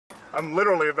I'm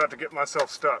literally about to get myself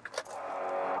stuck.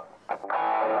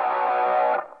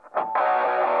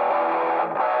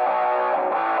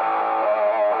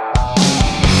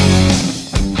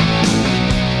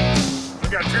 We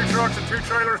got 2 trucks and 2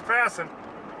 trailers passing.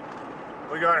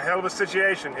 We got a hell of a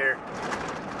situation here.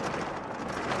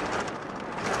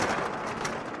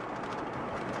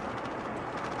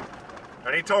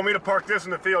 And he told me to park this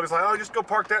in the field. He's like, oh, just go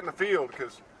park that in the field,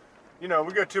 because, you know,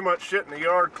 we got too much shit in the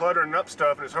yard cluttering up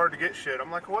stuff and it's hard to get shit. I'm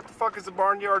like, what the fuck is the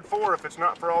barnyard for if it's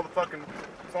not for all the fucking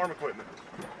farm equipment?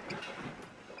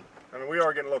 I mean, we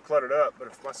are getting a little cluttered up, but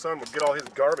if my son would get all his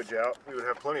garbage out, we would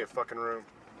have plenty of fucking room.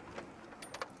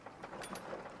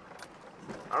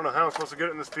 I don't know how I'm supposed to get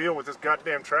it in this field with this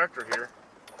goddamn tractor here.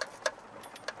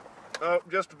 Oh,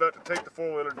 just about to take the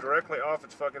four-wheeler directly off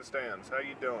its fucking stands. How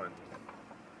you doing?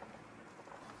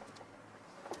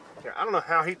 Yeah, I don't know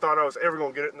how he thought I was ever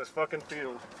going to get it in this fucking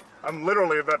field. I'm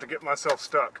literally about to get myself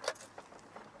stuck.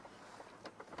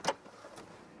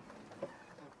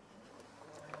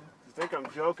 You think I'm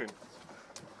joking?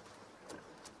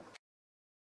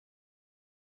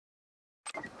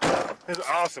 This is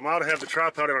awesome. I ought to have the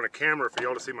tripod on a camera for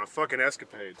y'all to see my fucking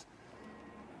escapades.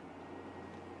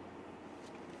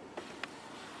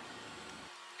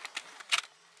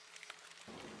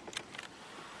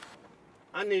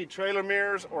 I need trailer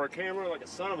mirrors or a camera like a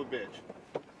son of a bitch.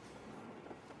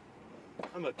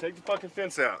 I'm gonna take the fucking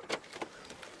fence out.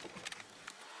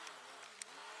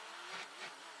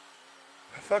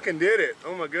 I fucking did it.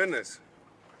 Oh my goodness.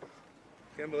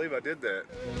 Can't believe I did that.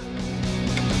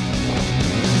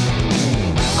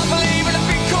 I believe in a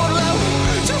big cold love,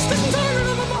 just as tired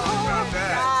of my heart.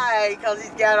 Why? Because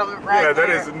he's got them right Yeah, that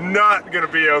there. is not gonna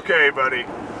be okay, buddy.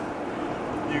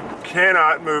 You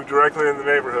cannot move directly in the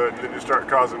neighborhood and then just start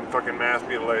causing fucking mass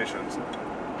mutilations.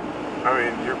 I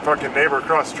mean, your fucking neighbor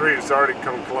across the street is already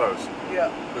coming close.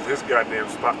 Yeah. With his goddamn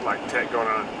spotlight tech going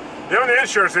on. You know, in the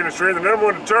insurance industry, the number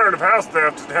one deterrent of house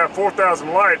theft is to have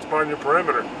 4,000 lights upon your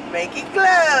perimeter, Make it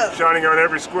glow. shining on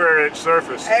every square inch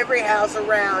surface. Every house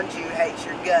around you hates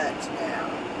your guts now.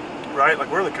 Right?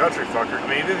 Like, we're in the country, fucker. I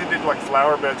mean, they did like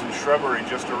flower beds and shrubbery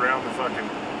just around the fucking...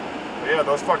 Yeah,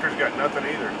 those fuckers got nothing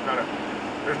either.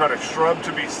 There's not a shrub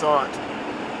to be sought.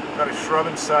 Not a shrub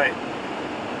in sight.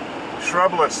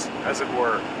 Shrubless, as it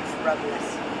were.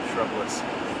 Shrubless. Shrubless.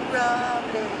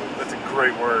 Shrubless. That's a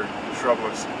great word,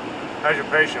 shrubless. How's your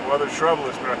patient? Well, they're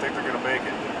shrubless, but I think they're going to make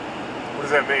it. What does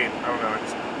that mean? I don't know. I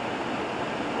just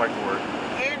like the word.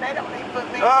 And they don't even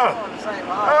put me Ah! on the same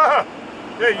line. Ah!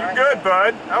 Yeah, you're good,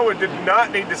 bud. I did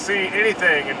not need to see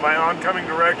anything in my oncoming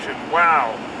direction.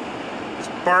 Wow. Just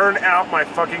burn out my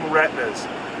fucking retinas.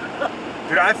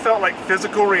 Dude, I felt like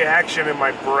physical reaction in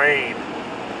my brain.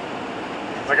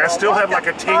 Like I still have like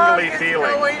a tingly feeling.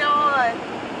 What's going on?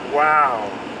 Wow.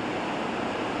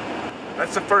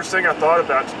 That's the first thing I thought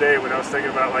about today when I was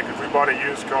thinking about like if we bought a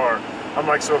used car. I'm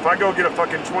like, so if I go get a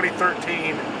fucking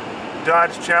 2013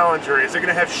 Dodge Challenger, is it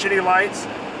gonna have shitty lights?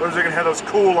 Or is it gonna have those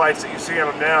cool lights that you see on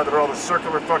them now that are all the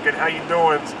circular fucking how you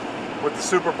doings with the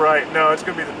super bright? No, it's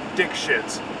gonna be the dick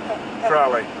shits.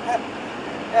 Probably.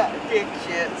 Dick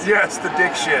shits. Yes, the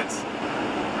dick shits.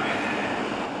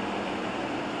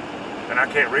 And I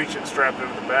can't reach it, strapped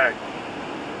into the back.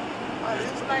 Oh,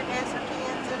 this might answer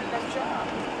cans in the shop.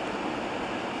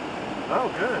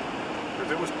 Oh, good. Because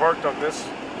it was parked on this.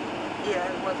 Yeah,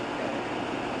 it wasn't bad.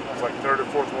 It was like third or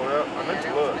fourth one up. I meant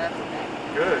to look.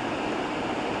 Good.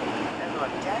 I'm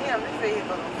like, damn, this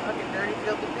vehicle's a fucking dirty,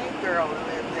 filthy pig girl that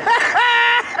lives there.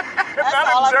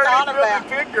 Not all a I thought dirty, about.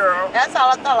 filthy pig girl. That's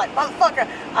all I thought. Like, motherfucker,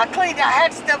 I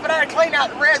had stuff, but I had to clean out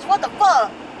the rest. What the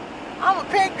fuck? I'm a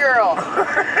pig girl.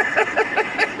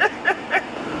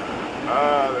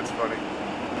 Ah, that's funny.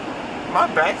 My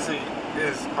backseat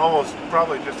is almost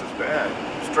probably just as bad.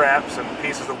 Straps and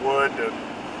pieces of wood to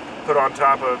put on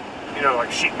top of, you know,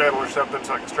 like sheet metal or something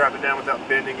so I can strap it down without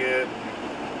bending it.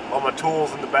 All my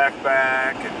tools in the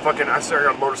backpack, and fucking I started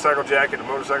on a motorcycle jacket, a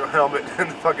motorcycle helmet in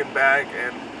the fucking back,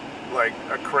 and like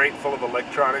a crate full of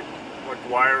electronic like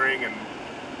wiring and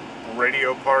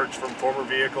radio parts from former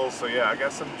vehicles. So yeah, I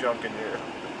got some junk in here.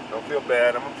 Don't feel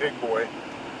bad, I'm a pig boy.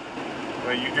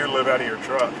 Well, you do live out of your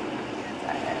truck. Yes,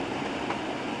 I have.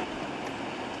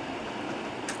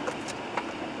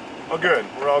 Oh good,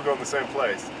 we're all going the same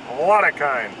place. A lot of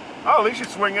kind. Oh, at least you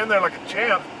swing in there like a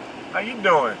champ. How you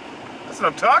doing? That's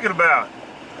what I'm talking about.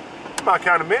 My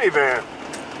kind of minivan.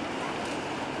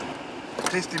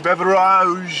 Tasty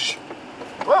beverage.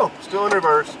 Whoa, still in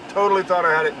reverse. Totally thought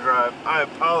I had it in drive. I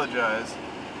apologize.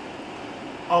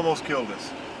 Almost killed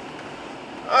us.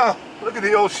 Oh, look at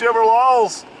the old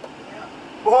Chevrolets.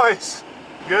 Boys,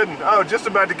 good. Oh, just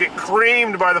about to get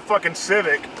creamed by the fucking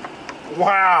Civic.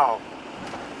 Wow.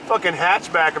 Fucking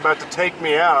hatchback about to take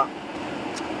me out.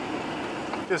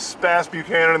 Just Spass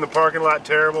Buchanan in the parking lot,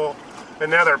 terrible. And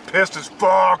now they're pissed as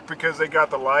fuck because they got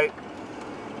the light.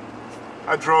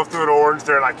 I drove through an orange,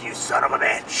 they're like, you son of a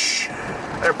bitch.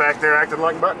 They're back there acting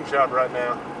like Muttonchop right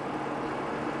now.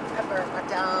 I burnt my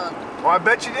tongue. Well, I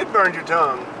bet you did burn your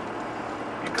tongue.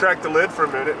 You cracked the lid for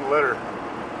a minute and let her,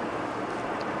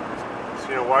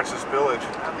 so, watch the spillage.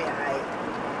 I'll be alright.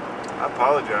 I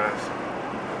apologize.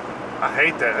 I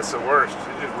hate that. That's the worst.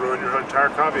 You just ruin your entire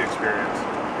coffee experience.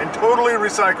 And totally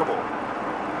recyclable.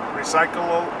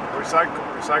 Recyclable.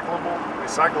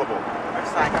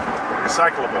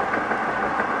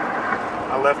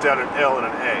 I left out an L and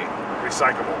an A.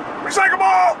 Recyclable.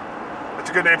 Recyclable! That's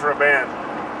a good name for a band.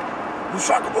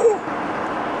 Recyclable!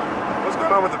 What's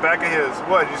going on with the back of his?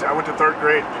 What? I went to 3rd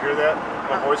grade. Did you hear that?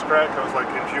 My voice cracked. I was like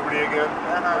in puberty again.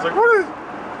 I was like,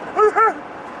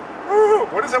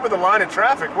 what is up with the line of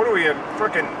traffic? What are we in?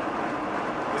 Frickin'.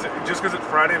 Is it just because it's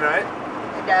Friday night?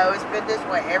 No, it's been this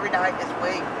way every night this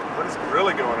week. What is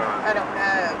really going on? I don't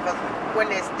know, because when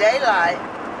it's daylight,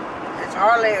 there's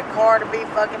hardly a car to be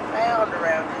fucking found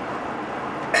around it.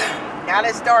 Now that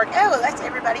it's dark, oh, let's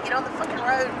everybody get on the fucking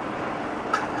road.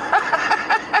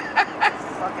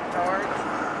 Fucking tards.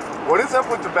 What is up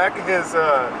with the back of his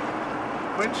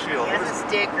windshield? He has a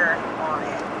sticker on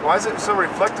it. Why is it so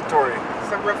reflectatory?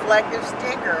 It's a reflective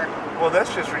sticker. Well,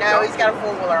 that's just ridiculous. No, he's got a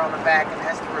 4-wheeler on the back and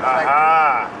that's the reflective.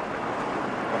 Aha!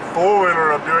 A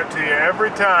 4-wheeler will do it to you every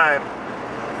time.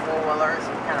 4-wheeler,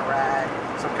 some kind of ride.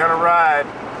 Some kind of ride.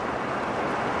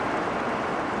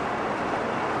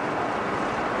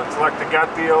 Looks like they got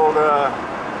the old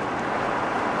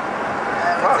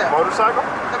motorcycle?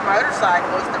 The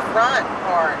motorcycle is the front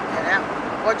part, and that,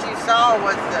 what you saw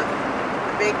was the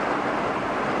big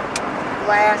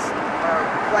glass or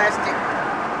plastic.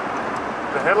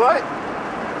 The headlight?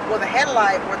 Well, the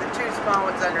headlight were the 2 small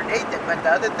ones underneath it, but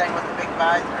the other thing was the big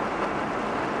visor.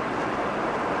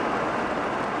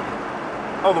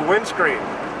 Oh, the windscreen.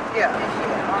 Yeah,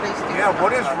 all these stupid Yeah,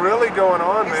 what is really going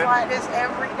on, It's man? like this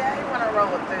every day when I roll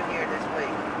it through here this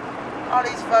week. All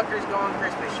these fuckers going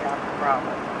Christmas shopping,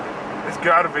 probably. It's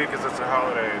gotta be because it's the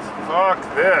holidays. Fuck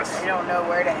this. They don't know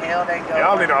where the hell they go.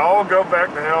 Y'all need to all go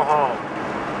back the hell home.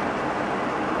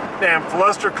 Damn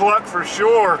fluster cluck for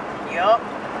sure. Yup.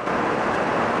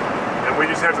 And we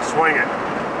just have to swing it.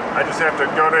 I just have to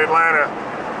go to Atlanta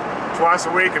twice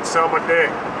a week and sell my dick.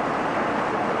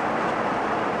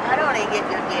 I don't even get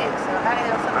your dick, so how the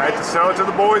hell somebody I have to sell it to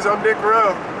the boys on Dick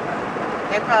Row.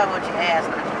 They probably want your ass,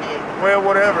 not your dick. Well,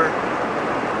 whatever.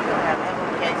 You'll have that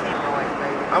one case hemorrhoids,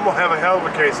 baby. I'm gonna have a hell of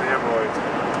a case of hemorrhoids.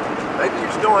 Maybe you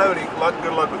just don't have any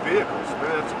good luck with vehicles.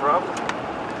 Maybe that's the problem.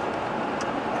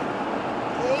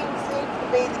 Seems to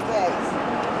be the case.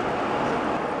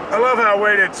 I love how I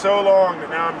waited so long that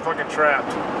now I'm fucking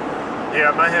trapped.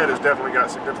 Yeah, my head has definitely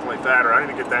got significantly fatter. I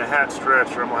need to get that hat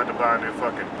stretched or I'm gonna have to buy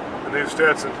a new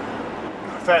Stetson.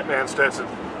 Fat man Stetson.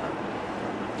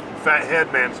 Fat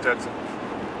head man Stetson.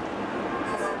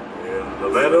 In the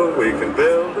meadow we can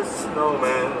build a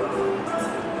snowman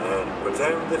and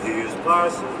pretend that he's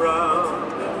Parson Brown.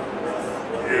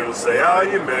 He'll say, are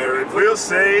you married? We'll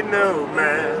say, no,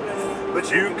 man. But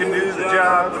you can do the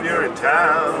job when you're in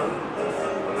town.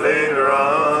 Later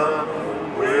on,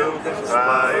 we'll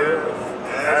conspire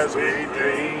as we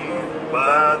dream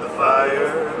by the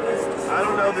fire. I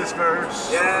don't know this verse.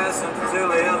 Yes, until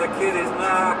the other kid is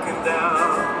knocking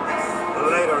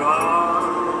down. Later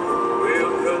on,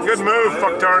 we'll Good move,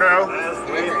 fucktardo. as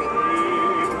we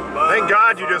dream by Thank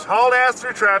God you just hauled ass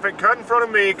through traffic, cut in front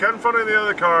of me, cut in front of the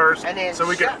other cars, And then so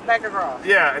we shot could, back across.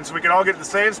 yeah, and so we could all get to the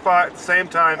same spot at the same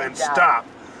time and Good job. stop.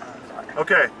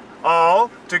 Okay, all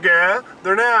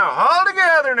together now. All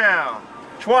together now.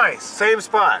 Twice, same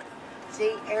spot.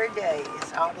 See, every day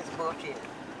it's all this bullshit.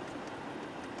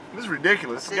 This is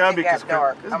ridiculous. This Since gotta it be got because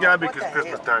dark. this I'm gotta be like, what because the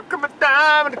Christmas hell? time. Come on,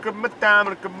 time, come on,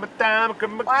 time, come on, time,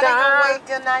 come on, Why they gonna time. wait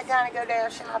till nighttime to go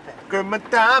down shopping? Come on,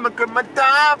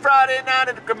 time, Friday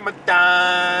night, come on,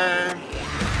 time.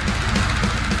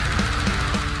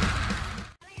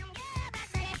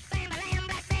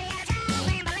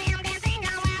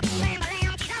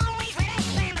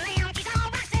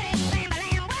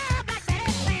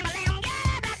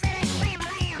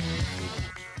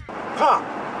 Clunk,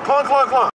 clunk, clunk, clunk.